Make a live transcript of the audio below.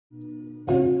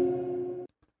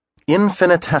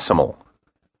Infinitesimal.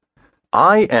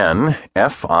 Infinitesimal.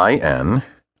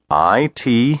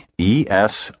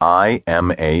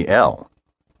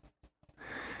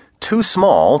 Too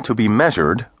small to be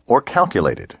measured or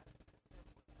calculated.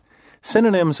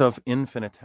 Synonyms of infinitesimal.